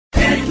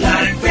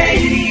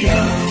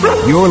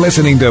You're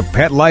listening to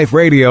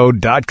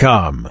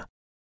PetLifeRadio.com.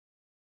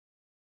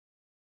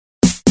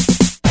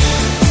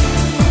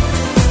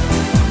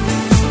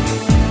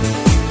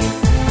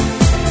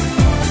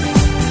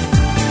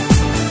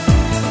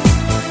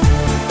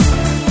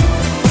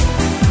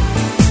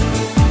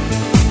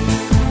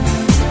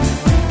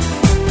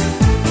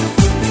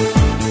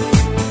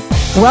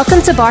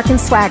 Welcome to Bark and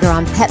Swagger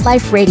on Pet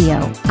Life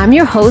Radio. I'm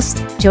your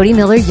host, Jody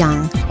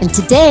Miller-Young, and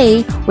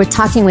today we're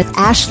talking with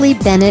Ashley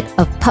Bennett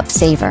of Pup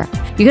Saver.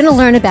 You're going to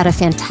learn about a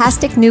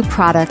fantastic new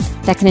product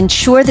that can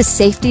ensure the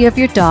safety of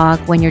your dog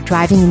when you're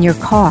driving in your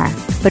car.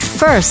 But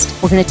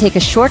first, we're going to take a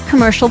short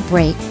commercial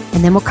break,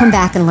 and then we'll come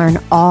back and learn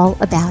all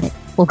about it.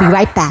 We'll be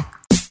right back.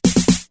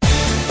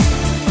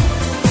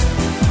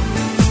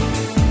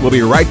 We'll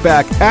be right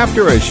back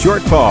after a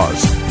short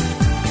pause.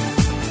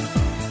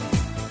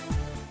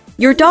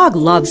 Your dog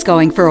loves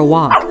going for a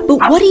walk, but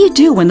what do you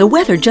do when the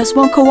weather just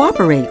won't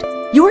cooperate?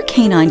 Your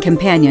canine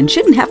companion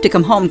shouldn't have to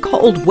come home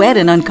cold, wet,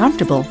 and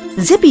uncomfortable.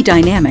 Zippy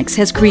Dynamics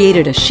has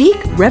created a chic,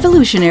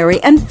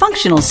 revolutionary, and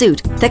functional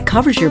suit that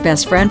covers your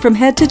best friend from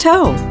head to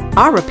toe.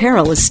 Our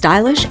apparel is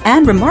stylish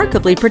and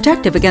remarkably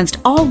protective against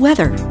all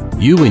weather.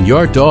 You and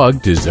your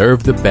dog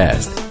deserve the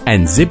best,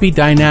 and Zippy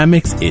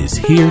Dynamics is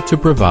here to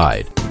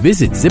provide.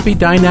 Visit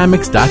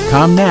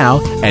ZippyDynamics.com now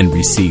and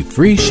receive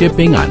free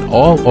shipping on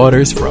all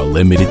orders for a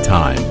limited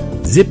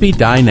time. Zippy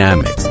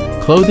Dynamics,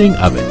 clothing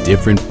of a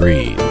different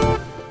breed.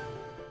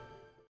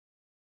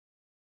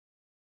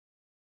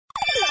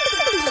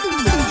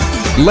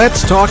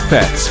 Let's talk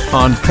pets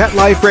on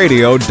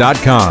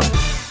PetLifeRadio.com.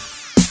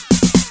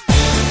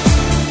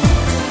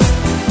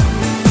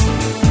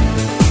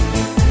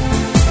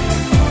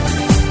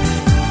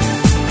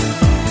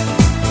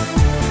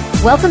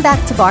 Welcome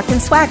back to Bark and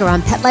Swagger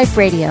on Pet Life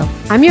Radio.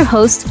 I'm your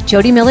host,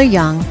 Jody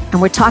Miller-Young,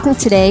 and we're talking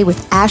today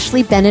with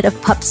Ashley Bennett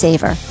of Pup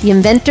Saver, the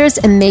inventors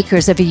and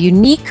makers of a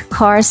unique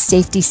car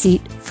safety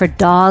seat for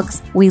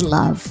dogs we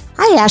love.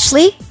 Hi,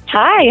 Ashley.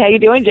 Hi, how you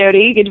doing,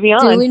 Jody? Good to be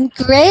on. Doing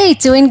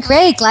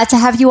great. Glad to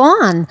have you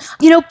on.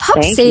 You know,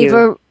 Pup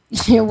Saver...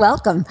 You're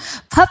welcome.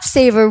 Pup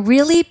Saver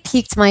really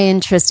piqued my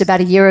interest about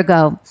a year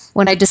ago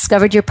when I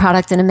discovered your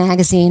product in a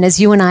magazine, as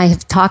you and I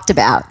have talked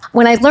about.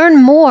 When I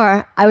learned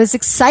more, I was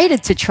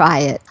excited to try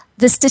it.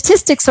 The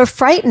statistics are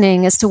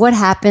frightening as to what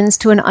happens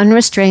to an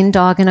unrestrained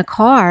dog in a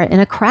car in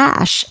a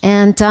crash.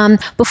 And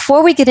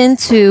before we get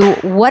into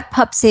what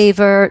Pup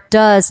Saver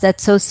does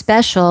that's so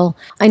special,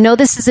 I know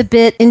this is a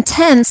bit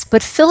intense,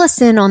 but fill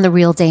us in on the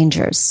real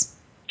dangers.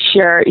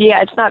 Sure.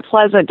 Yeah, it's not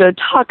pleasant to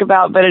talk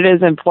about, but it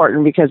is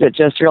important because it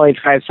just really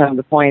drives home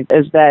the point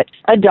is that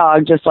a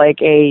dog, just like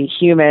a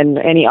human,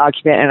 any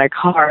occupant in a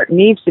car,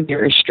 needs to be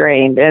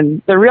restrained.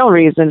 And the real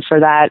reason for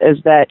that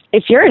is that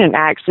if you're in an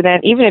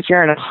accident, even if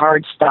you're in a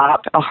hard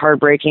stop, a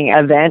heartbreaking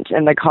event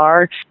in the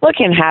car, what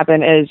can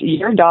happen is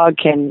your dog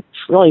can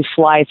really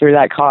fly through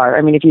that car.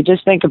 I mean, if you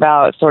just think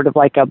about sort of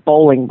like a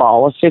bowling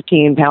ball, a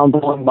 15-pound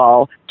bowling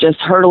ball, just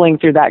hurtling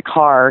through that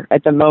car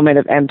at the moment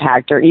of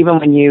impact, or even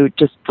when you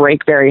just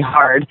brake very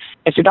hard.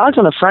 If your dog's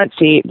on the front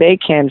seat, they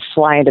can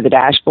fly into the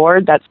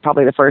dashboard. That's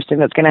probably the first thing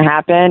that's going to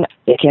happen.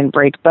 They can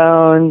break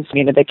bones.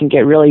 They can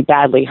get really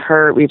badly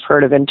hurt. We've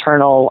heard of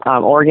internal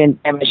organ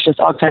damage, just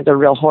all kinds of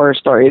real horror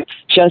stories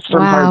just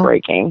from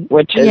heartbreaking,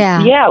 which is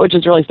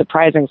really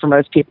surprising for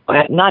most people.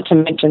 Not to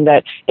mention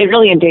that it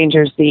really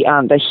endangers the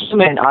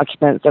human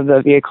occupants of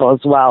the vehicle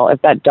as well.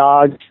 If that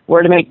dog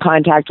were to make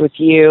contact with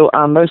you,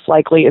 most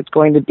likely it's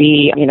going to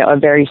be, a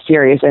very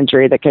serious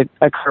injury that could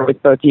occur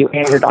with both you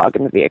and your dog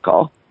in the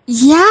vehicle.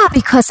 Yeah,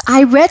 because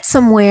I read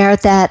somewhere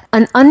that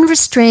an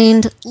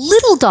unrestrained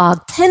little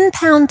dog,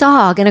 10-pound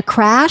dog in a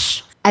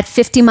crash at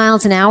 50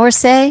 miles an hour,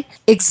 say,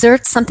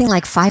 exerts something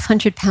like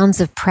 500 pounds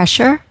of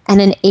pressure.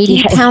 And an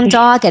 80-pound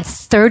dog at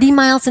 30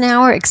 miles an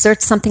hour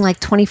exerts something like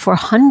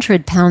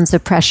 2,400 pounds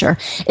of pressure.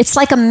 It's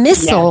like a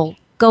missile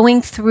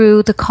going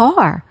through the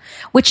car,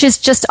 which is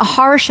just a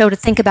horror show to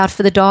think about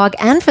for the dog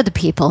and for the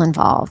people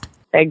involved.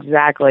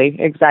 Exactly.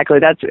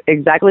 That's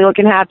exactly what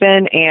can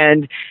happen.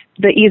 And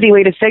the easy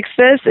way to fix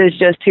this is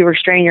just to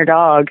restrain your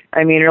dog.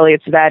 I mean, really,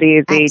 it's that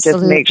easy. Absolutely.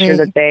 Just make sure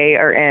that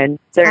they're in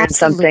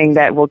something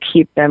that will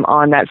keep them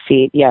on that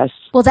seat. Yes.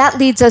 Well, that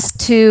leads us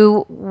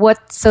to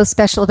what's so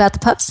special about the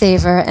Pup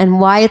Saver and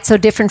why it's so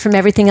different from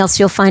everything else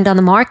you'll find on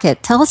the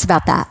market. Tell us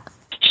about that.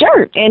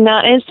 Sure.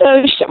 And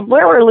so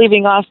where we're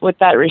leaving off with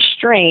that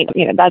restraint,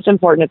 that's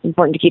important. It's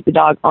important to keep the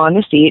dog on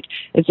the seat.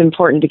 It's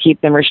important to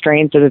keep them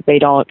restrained so that they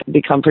don't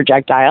become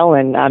projectile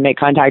and make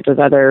contact with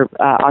other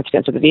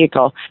occupants of the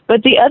vehicle.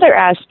 But the other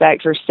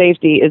aspect for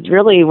safety is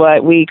really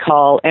what we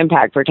call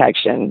impact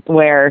protection,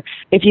 where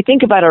if you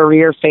think about a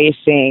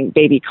rear-facing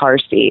baby car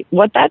seat,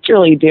 what that's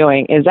really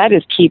doing is that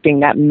is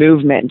keeping that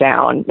movement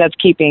down. That's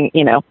keeping,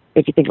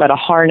 if you think about a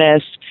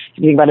harness, if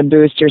you think about a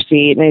booster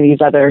seat, and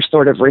these other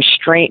sort of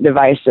restraint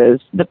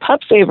devices, the Pup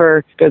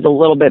Saver goes a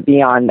little bit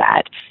beyond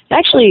that. It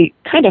actually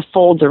kind of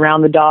folds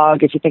around the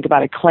dog if you think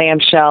about a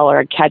clamshell or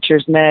a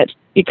catcher's mitt.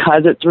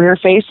 Because it's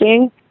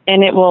rear-facing,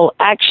 and it will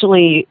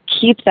actually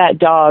keep that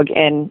dog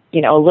in,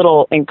 a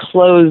little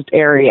enclosed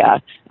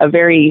area, a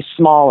very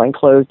small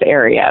enclosed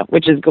area,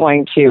 which is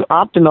going to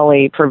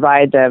optimally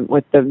provide them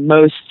with the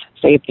most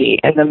safety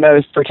and the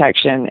most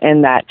protection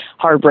in that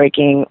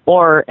heartbreaking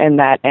or in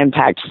that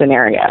impact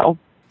scenario.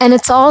 And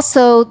it's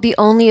also the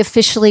only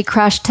officially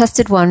crash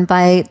tested one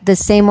by the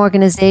same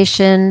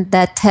organization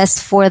that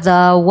tests for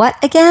the what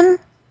again?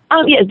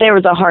 Yes, there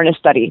was a harness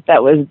study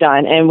that was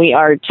done, and we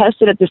are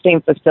tested at the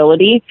same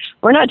facility.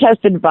 We're not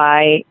tested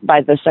by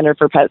the Center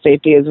for Pet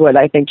Safety is what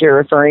I think you're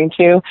referring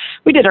to.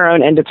 We did our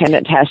own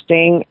independent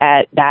testing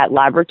at that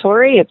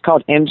laboratory. It's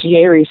called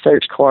MGA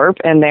Research Corp,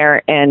 and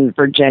they're in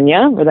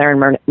Virginia. They're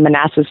in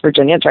Manassas,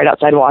 Virginia. It's right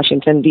outside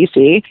Washington,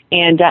 D.C.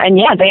 And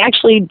yeah, they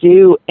actually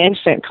do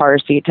infant car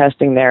seat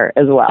testing there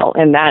as well,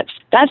 and that's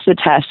the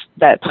test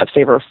that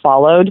PupSaver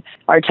followed.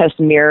 Our test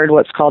mirrored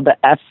what's called the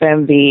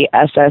FMV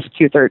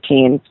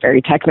SS213. It's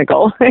very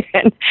technical,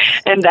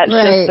 and that's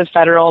just the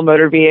Federal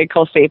Motor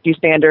Vehicle Safety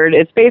Standard.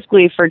 It's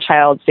basically for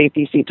child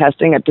safety seat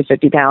testing up to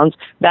 50 pounds.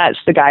 That's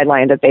the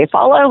guideline that they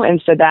follow,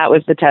 and so that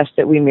was the test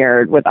that we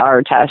mirrored with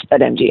our test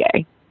at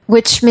MGA.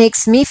 Which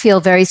makes me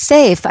feel very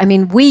safe. I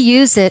mean, we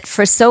use it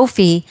for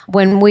Sophie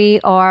when we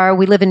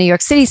live in New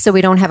York City, so we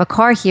don't have a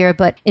car here,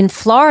 but in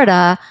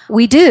Florida,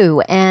 we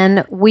do.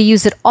 And we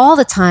use it all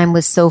the time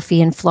with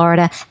Sophie in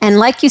Florida. And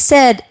like you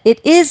said,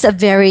 it is a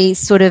very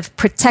sort of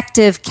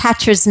protective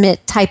catcher's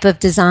mitt type of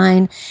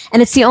design.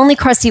 And it's the only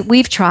car seat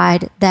we've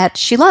tried that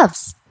she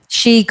loves.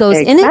 She goes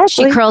in it,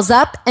 she curls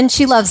up, and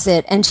she loves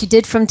it. And she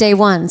did from day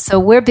one. So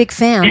we're big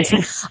fans.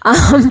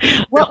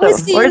 What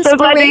was the inspiration? So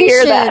glad to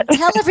hear that.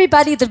 Tell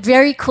everybody the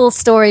very cool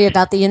story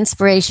about the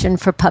inspiration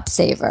for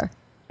PupSaver.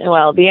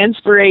 Well, the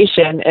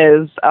inspiration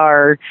is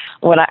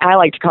what I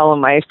like to call him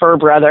my fur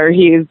brother.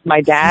 He's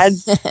my dad,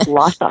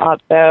 lost to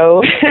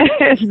opto.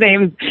 His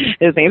name's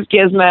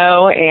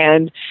Gizmo,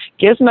 and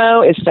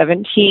Gizmo is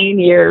 17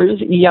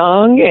 years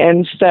young,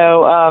 and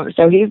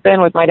so he's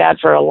been with my dad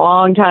for a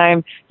long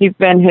time. He's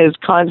been his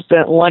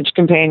constant lunch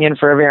companion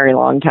for a very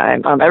long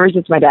time, ever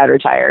since my dad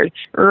retired.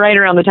 Right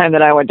around the time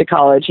that I went to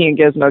college, he and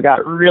Gizmo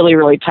got really,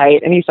 really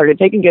tight, and he started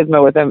taking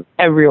Gizmo with him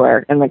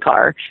everywhere in the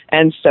car.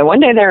 And so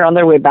one day they were on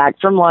their way back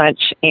from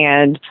lunch,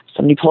 and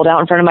somebody pulled out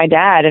in front of my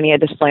dad, and he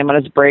had to slam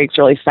on his brakes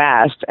really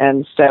fast.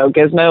 And so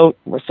Gizmo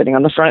was sitting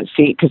on the front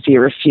seat because he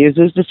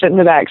refuses to sit in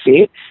the back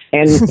seat.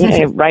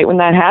 And right when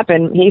that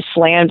happened, he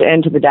slammed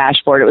into the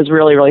dashboard. It was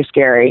really, really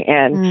scary.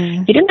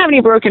 And he didn't have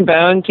any broken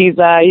bones. He's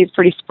a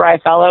pretty spry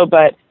fellow,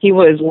 but he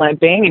was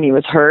limping and he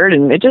was hurt.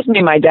 And it just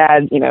made my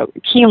dad,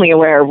 keenly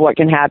aware of what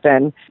can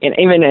happen. And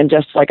even in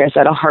just, like I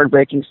said, a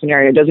heartbreaking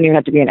scenario, it doesn't even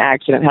have to be an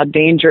accident, how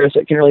dangerous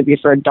it can really be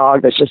for a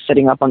dog that's just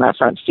sitting up on that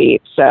front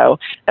seat. So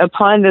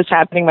upon this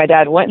happening, my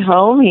dad went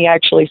home. He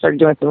actually started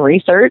doing some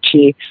research.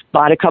 He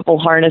bought a couple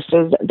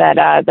harnesses that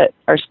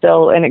are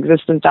still in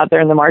existence out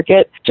there in the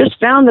market. Just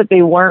found that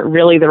they weren't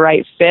really the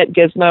right fit.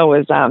 Gizmo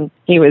was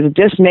he was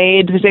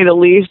dismayed, to say the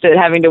least, at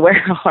having to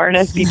wear a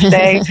harness each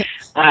day.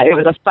 It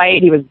was a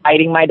fight. He was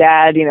biting my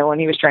dad, when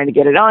he was trying to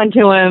get it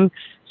onto him.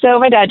 So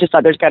my dad just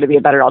thought there's got to be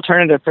a better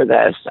alternative for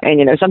this, and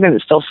something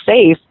that's still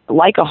safe,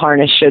 like a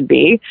harness should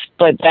be,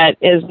 but that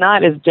is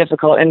not as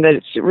difficult, and that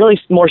it's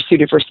really more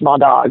suited for small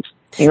dogs.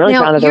 He really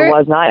found that there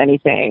was not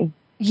anything.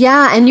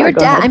 Yeah, and your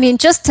dad,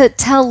 just to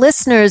tell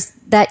listeners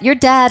that your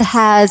dad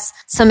has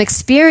some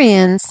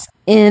experience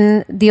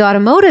in the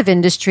automotive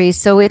industry,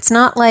 so it's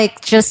not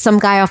like just some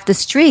guy off the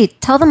street.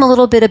 Tell them a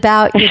little bit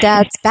about your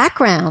dad's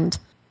background.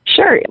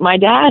 Sure. My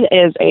dad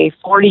is a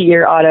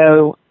 40-year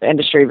auto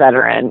industry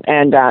veteran,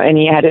 and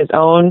he had his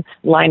own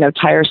line of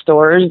tire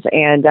stores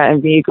and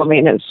vehicle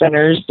maintenance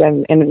centers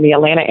in the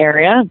Atlanta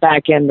area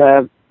back in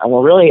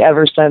really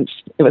ever since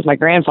it was my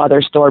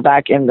grandfather's store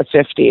back in the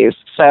 50s.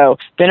 So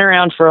been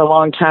around for a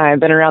long time,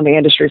 been around the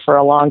industry for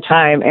a long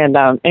time.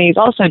 And he's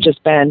also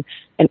just been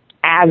an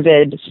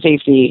avid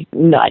safety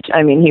nut.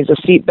 He's a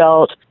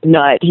seatbelt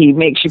nut. He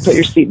makes you put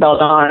your seatbelt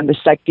on the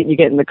second you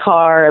get in the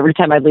car. Every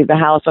time I'd leave the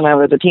house when I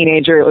was a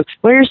teenager, it was,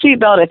 wear your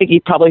seatbelt. I think he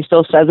probably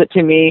still says it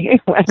to me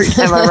every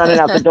time I'm running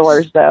out the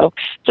door. So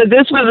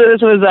this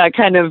was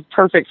kind of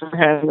perfect for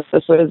him.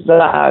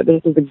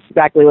 This is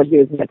exactly what he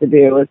was meant to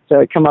do, was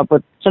to come up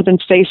with something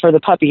safe for the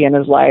puppy in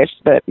his life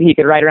that he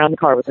could ride around the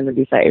car with him and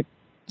be safe.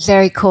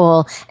 Very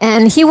cool.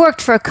 And he worked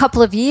for a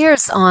couple of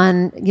years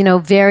on,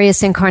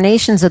 various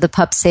incarnations of the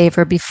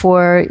PupSaver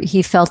before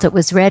he felt it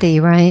was ready,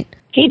 right?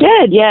 He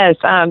did, yes.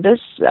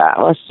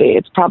 Let's see,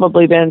 it's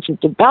probably been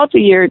since about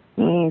the year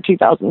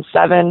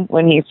 2007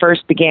 when he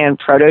first began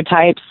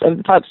prototypes of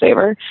the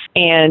PupSaver.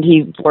 And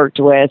he worked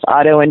with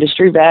auto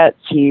industry vets.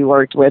 He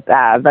worked with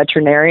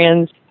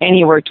veterinarians. and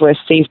he worked with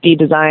safety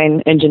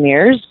design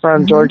engineers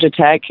from Georgia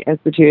Tech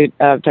Institute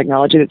of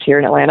Technology that's here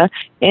in Atlanta.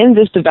 In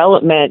this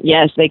development,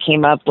 yes, they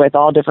came up with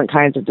all different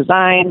kinds of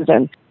designs,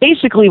 and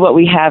basically what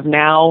we have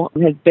now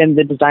has been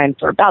the design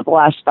for about the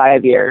last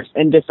 5 years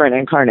in different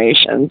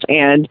incarnations.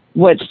 And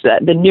what's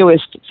the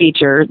newest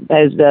feature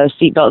is the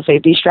seatbelt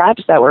safety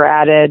straps that were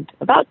added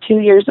about 2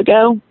 years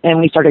ago, and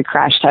we started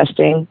crash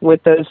testing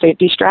with those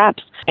safety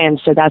straps.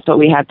 And so that's what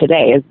we have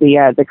today is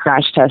the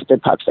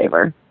crash-tested Pup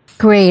Saver.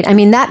 Great. I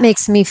mean, that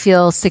makes me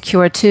feel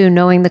secure, too,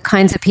 knowing the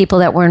kinds of people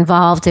that were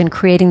involved in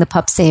creating the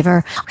Pup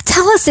Saver.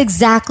 Tell us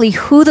exactly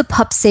who the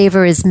Pup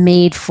Saver is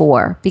made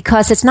for,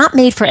 because it's not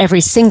made for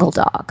every single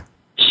dog.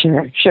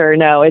 Sure.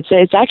 No,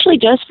 it's actually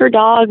just for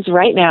dogs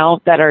right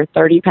now that are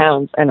 30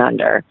 pounds and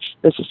under.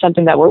 This is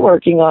something that we're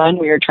working on.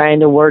 We are trying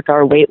to work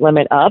our weight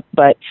limit up,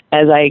 but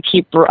as I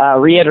keep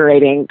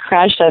reiterating,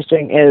 crash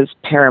testing is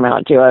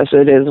paramount to us.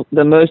 It is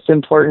the most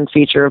important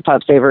feature of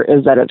Pup Saver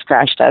is that it's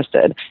crash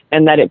tested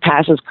and that it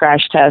passes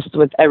crash tests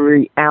with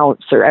every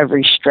ounce or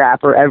every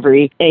strap or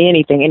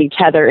anything, any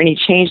tether, any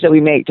change that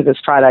we make to this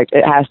product.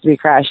 It has to be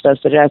crash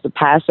tested. It has to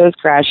pass those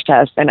crash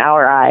tests in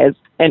our eyes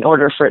in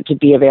order for it to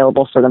be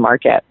available for the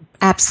market.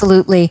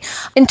 Absolutely.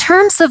 In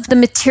terms of the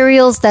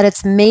materials that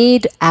it's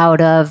made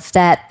out of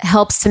that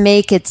helps to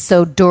make it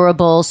so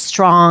durable,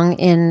 strong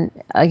in,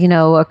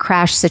 a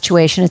crash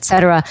situation, et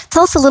cetera,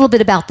 tell us a little bit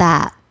about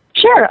that.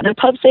 Sure. The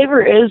Pup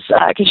Saver is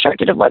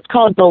constructed of what's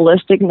called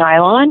ballistic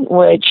nylon,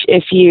 which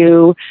if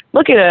you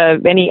look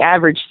at any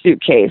average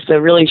suitcase, a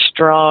really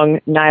strong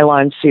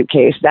nylon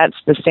suitcase, that's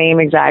the same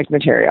exact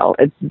material.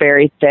 It's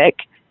very thick.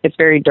 It's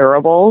very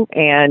durable,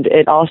 and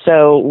it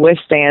also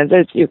withstands,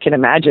 as you can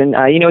imagine,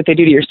 you know what they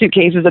do to your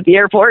suitcases at the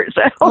airport.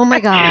 So, oh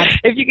my God!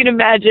 If you can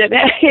imagine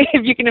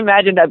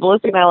that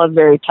ballistic nylon is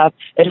very tough.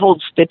 It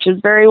holds stitches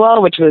very well,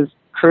 which was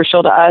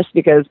crucial to us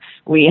because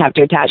we have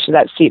to attach to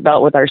that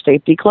seatbelt with our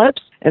safety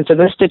clips. And so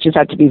those stitches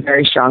have to be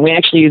very strong. We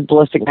actually use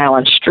ballistic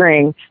nylon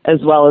string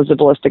as well as the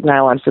ballistic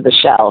nylon for the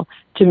shell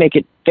to make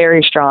it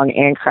very strong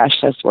and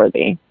crash test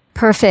worthy.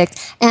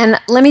 Perfect. And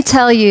let me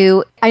tell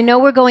you, I know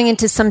we're going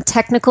into some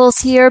technicals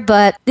here,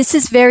 but this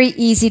is very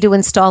easy to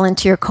install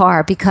into your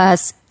car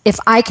because if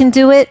I can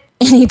do it,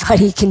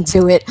 anybody can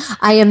do it.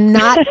 I am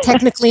not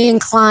technically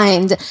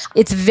inclined.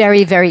 It's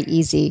very, very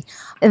easy.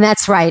 And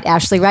that's right,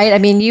 Ashley, right? I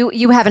mean,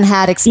 you haven't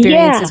had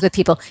experiences with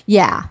people.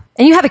 Yeah.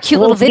 And you have a cute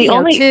little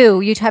video,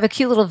 too. You have a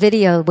cute little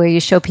video where you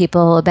show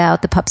people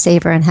about the Pup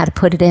Saver and how to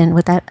put it in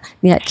with that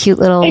cute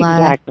little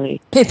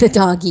the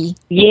doggy.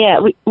 Yeah,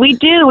 we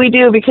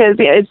do because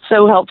it's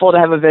so helpful to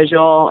have a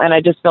visual. And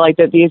I just feel like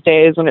that these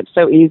days when it's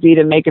so easy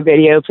to make a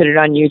video, put it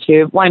on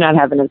YouTube, why not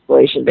have an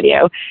installation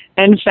video?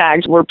 In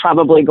fact, we're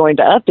probably going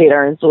to update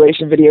our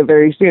installation video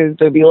very soon.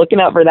 So be looking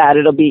out for that.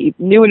 It'll be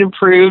new and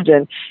improved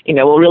and,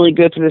 we'll really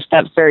go through the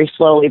steps very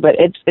slowly. But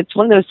it's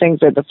one of those things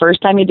that the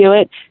first time you do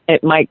it,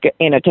 it might,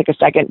 take a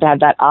second to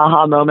have that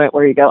aha moment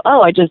where you go,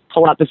 oh, I just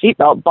pull out the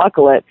seatbelt,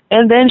 buckle it,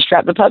 and then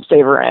strap the Pup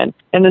Saver in.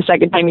 And the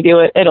second time you do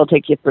it, it'll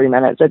take you 3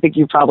 minutes. I think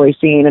you've probably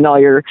seen in all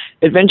your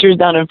adventures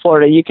down in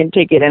Florida, you can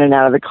take it in and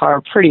out of the car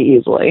pretty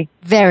easily.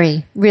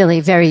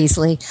 Really, very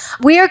easily.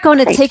 We are going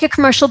to take a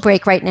commercial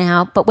break right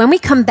now, but when we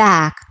come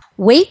back,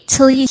 wait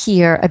till you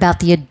hear about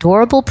the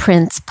adorable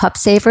prints Pup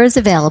Saver is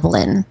available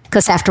in,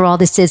 because after all,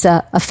 this is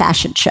a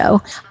fashion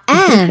show,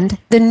 and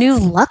the new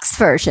luxe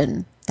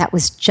version that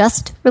was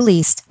just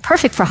released,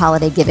 perfect for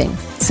holiday giving.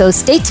 So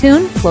stay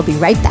tuned. We'll be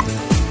right back.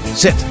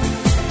 Sit.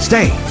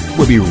 Stay.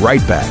 We'll be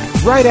right back,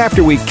 right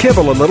after we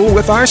kibble a little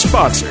with our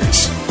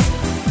sponsors.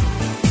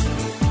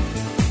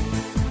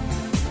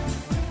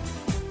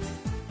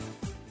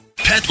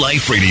 Pet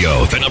Life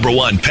Radio, the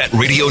 #1 pet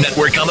radio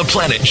network on the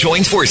planet,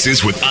 joins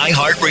forces with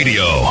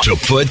iHeartRadio to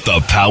put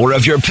the power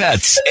of your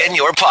pets in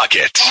your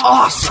pocket.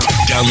 Awesome!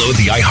 Download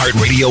the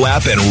iHeartRadio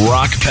app and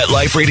rock Pet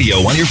Life Radio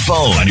on your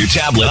phone, on your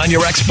tablet, on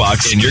your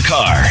Xbox, in your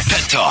car.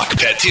 Pet talk,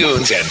 pet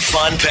tunes, and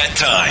fun pet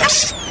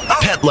times.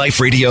 Pet Life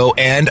Radio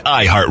and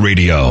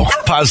iHeartRadio.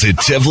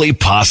 Positively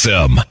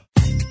Possum.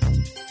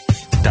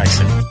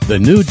 Dyson. The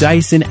new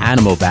Dyson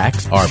Animal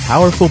Vacs are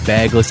powerful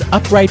bagless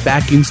upright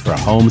vacuums for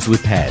homes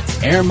with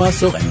pets. Air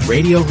muscle and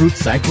radio root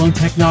cyclone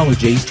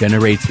technology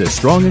generates the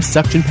strongest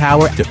suction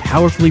power to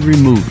powerfully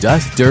remove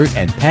dust, dirt,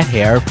 and pet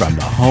hair from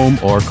the home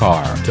or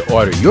car. To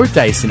order your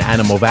Dyson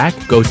Animal Vac,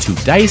 go to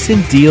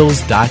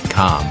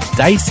DysonDeals.com.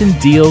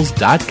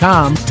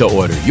 DysonDeals.com to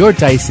order your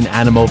Dyson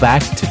Animal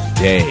Vac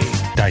today.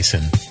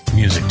 Dyson.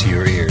 Music to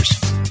your ears.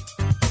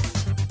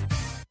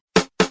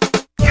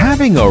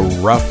 Having a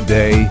rough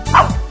day?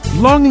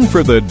 Longing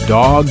for the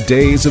dog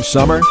days of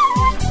summer?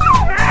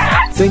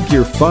 Think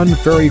your fun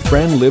furry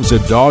friend lives a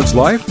dog's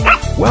life?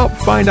 Well,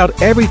 find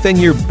out everything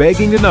you're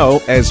begging to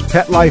know as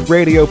Pet Life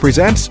Radio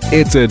presents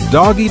It's a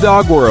Doggy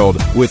Dog World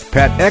with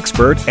pet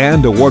expert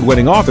and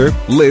award-winning author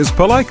Liz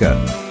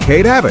Palaika,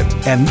 Kate Abbott,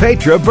 and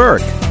Petra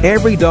Burke.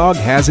 Every dog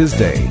has his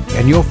day,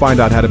 and you'll find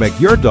out how to make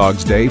your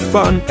dog's day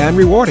fun and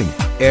rewarding.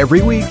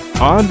 Every week,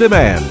 on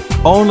demand,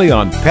 only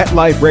on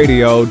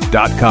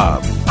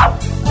PetLifeRadio.com.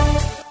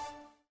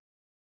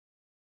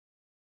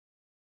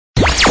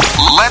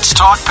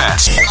 talk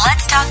pets.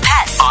 Let's talk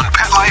pets On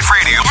Pet Life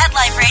Radio. Pet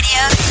Life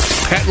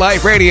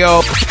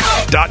Radio.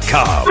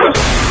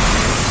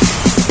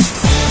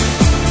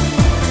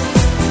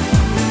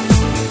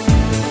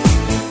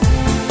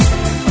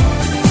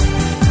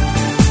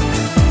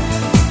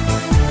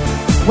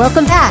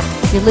 Welcome back.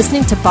 You're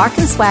listening to Bark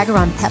and Swagger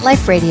on Pet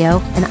Life Radio,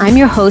 and I'm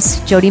your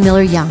host, Jody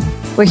Miller-Young.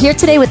 We're here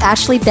today with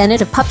Ashley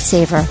Bennett of Pup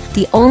Saver,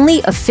 the only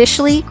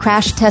officially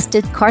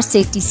crash-tested car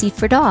safety seat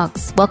for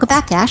dogs. Welcome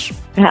back, Ash.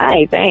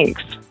 Hi,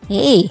 thanks.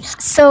 Hey,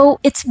 so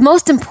it's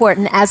most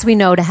important, as we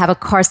know, to have a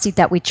car seat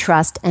that we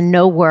trust and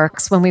know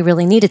works when we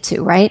really need it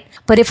to, right?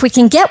 But if we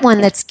can get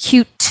one that's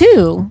cute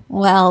too,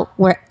 well,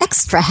 we're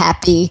extra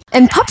happy.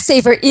 And Pup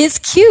Saver is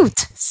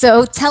cute.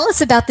 So tell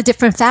us about the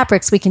different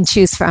fabrics we can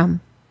choose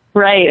from.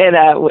 Right, and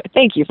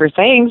thank you for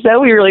saying so.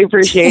 We really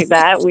appreciate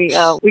that. We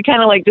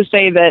kind of like to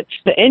say that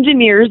the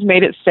engineers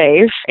made it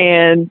safe,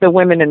 and the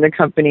women in the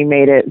company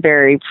made it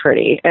very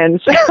pretty.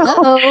 And so,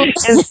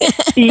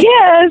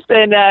 yes,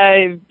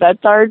 and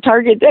that's our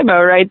target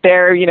demo right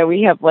there. You know,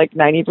 we have like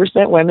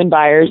 90% women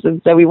buyers,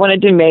 and so we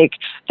wanted to make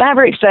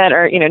fabrics that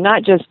are, you know,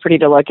 not just pretty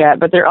to look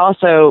at, but they're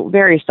also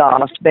very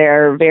soft.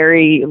 They're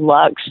very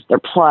luxe. They're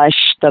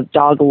plush. The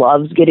dog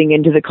loves getting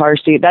into the car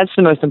seat. That's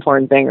the most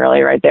important thing,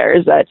 really, right there,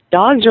 is that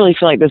dogs really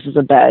feel like this is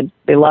a bed.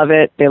 They love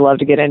it. They love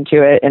to get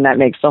into it, and that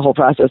makes the whole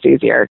process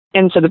easier.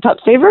 And so the Pup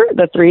Saver,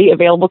 the 3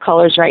 available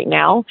colors right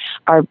now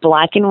are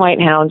black and white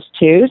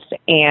houndstooth,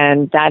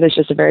 and that is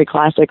just a very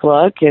classic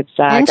look. It's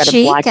got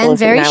a black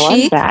ballistic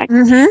nylon back.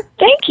 Mm-hmm.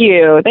 Thank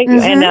you.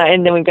 Mm-hmm.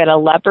 And then we've got a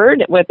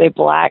leopard with a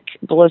black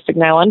ballistic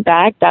nylon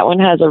back. That one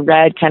has a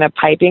red kind of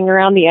piping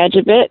around the edge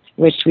of it,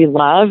 which we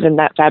love, and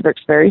that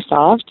fabric's very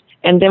soft.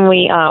 And then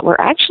we're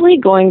actually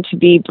going to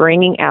be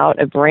bringing out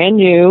a brand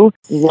new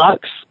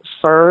luxe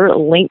fur,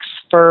 lynx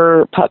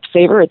fur Pup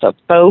Saver. It's a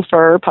faux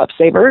fur Pup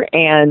Saver,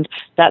 and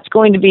that's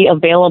going to be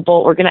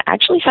available. We're going to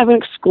actually have an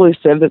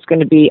exclusive that's going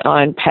to be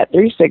on Pet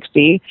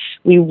 360.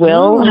 We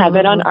will have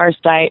it on our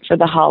site for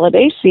the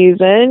holiday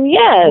season.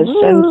 Yes.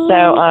 Ooh. And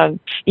so,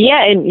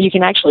 and you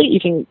can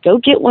go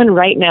get one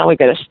right now. We've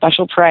got a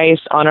special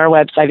price on our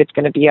website. It's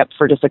going to be up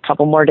for just a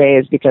couple more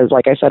days because,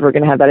 like I said, we're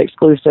going to have that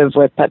exclusive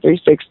with Pet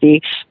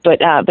 360. But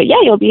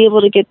yeah, you'll be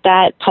able to get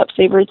that Pup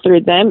Saver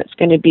through them. It's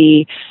going to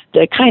be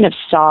the kind of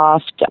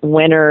soft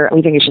winter.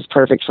 We think it's just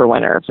perfect for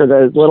winter, for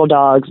those little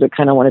dogs that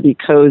kind of want to be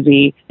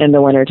cozy in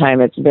the wintertime.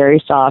 It's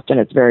very soft and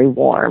it's very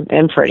warm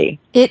and pretty.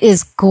 It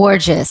is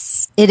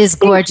gorgeous. It is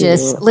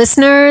gorgeous.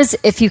 Listeners,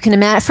 if you can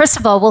imagine, first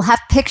of all, we'll have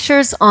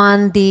pictures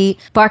on the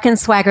Bark and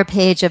Swagger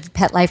page of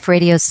Pet Life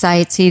Radio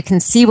site so you can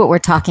see what we're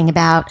talking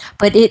about.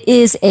 But it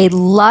is a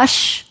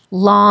lush,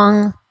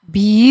 long,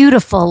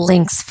 beautiful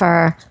lynx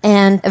fur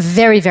and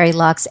very, very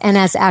luxe. And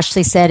as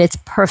Ashley said, it's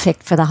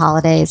perfect for the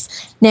holidays.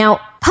 Now,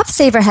 Pup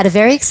Saver had a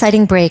very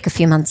exciting break a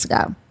few months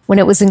ago when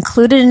it was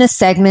included in a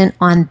segment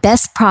on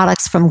best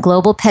products from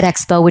Global Pet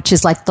Expo, which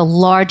is like the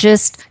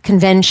largest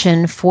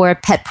convention for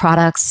pet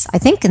products, I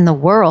think, in the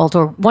world,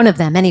 or one of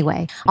them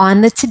anyway,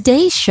 on the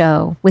Today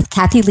Show with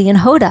Kathy Lee and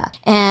Hoda.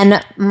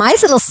 And my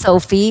little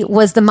Sophie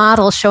was the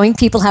model showing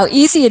people how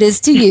easy it is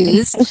to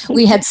use.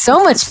 We had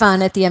so much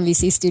fun at the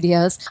NBC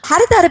studios. How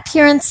did that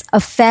appearance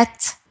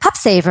affect Pup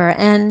Saver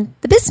and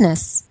the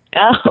business?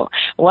 Oh,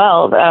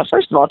 well,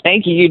 first of all,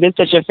 thank you. You did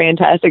such a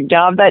fantastic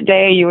job that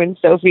day. You and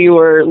Sophie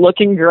were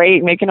looking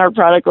great, making our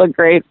product look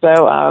great.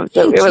 So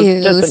it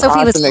was just an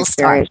awesome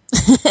experience.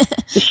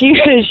 She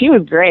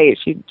was great.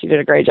 She did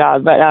a great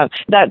job. But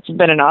that's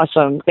been an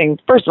awesome thing.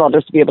 First of all,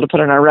 just to be able to put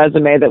on our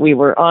resume that we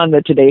were on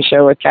the Today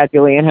Show with Kathy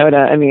Lee and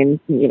Hoda. I mean,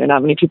 you know,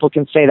 not many people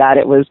can say that.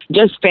 It was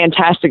just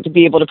fantastic to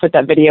be able to put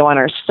that video on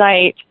our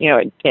site. You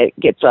know, it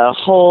gets a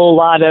whole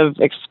lot of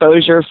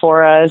exposure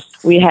for us.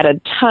 We had a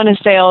ton of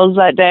sales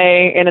that day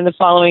and in the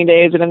following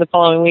days and in the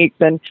following weeks.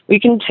 And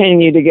we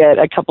continue to get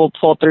a couple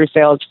pull-through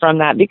sales from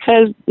that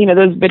because, you know,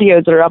 those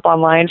videos are up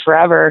online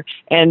forever.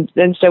 And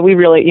so we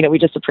really, you know, we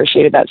just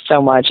appreciated that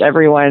so much.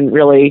 Everyone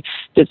really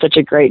did such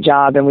a great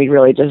job, and we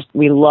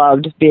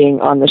loved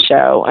being on the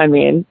show. I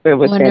mean, it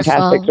was wonderful.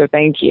 Fantastic. So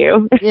thank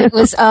you. It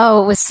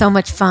was so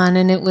much fun,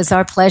 and it was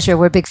our pleasure.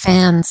 We're big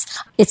fans.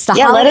 It's the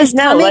holidays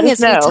coming, as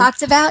we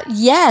talked about.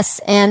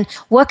 Yes, and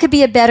what could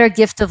be a better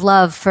gift of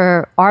love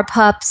for our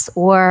pups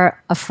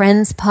or a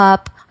friend's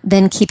pup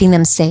than keeping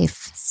them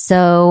safe?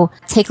 So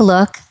take a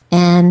look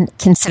and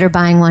consider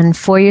buying one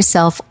for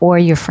yourself or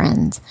your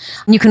friend.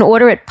 You can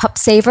order at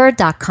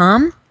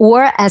pupsaver.com,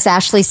 or as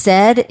Ashley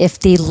said, if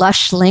the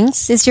lush lynx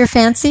suits your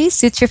fancy,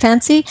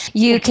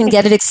 you can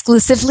get it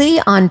exclusively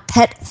on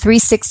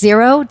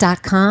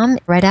pet360.com.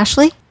 Right,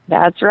 Ashley?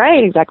 That's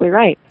right. Exactly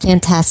right.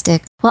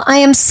 Fantastic. Well, I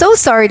am so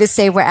sorry to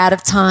say we're out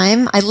of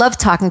time. I love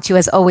talking to you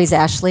as always,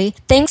 Ashley.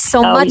 Thanks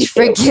so much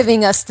for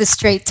giving us the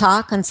straight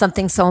talk on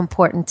something so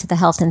important to the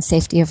health and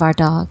safety of our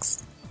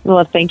dogs.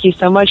 Well, thank you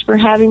so much for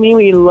having me.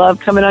 We love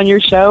coming on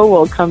your show.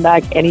 We'll come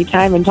back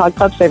anytime and talk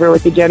Pup Saver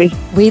with you, Jody.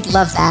 We'd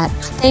love that.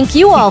 Thank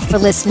you all for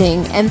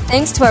listening. And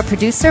thanks to our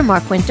producer,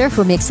 Mark Winter,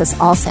 who makes us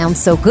all sound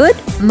so good.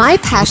 My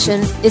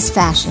passion is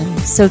fashion.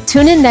 So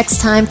tune in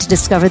next time to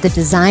discover the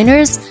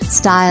designers,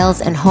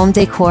 styles, and home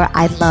decor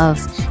I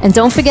love. And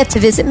don't forget to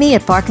visit me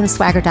at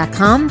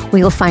barkandswagger.com, where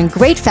you'll find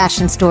great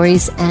fashion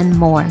stories and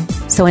more.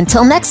 So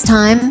until next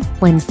time,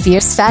 when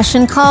fierce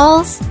fashion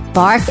calls,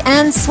 bark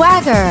and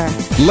swagger.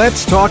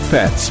 Let's talk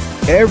pets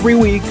every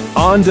week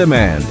on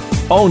demand,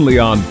 only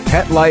on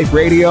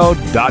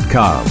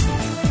PetLifeRadio.com.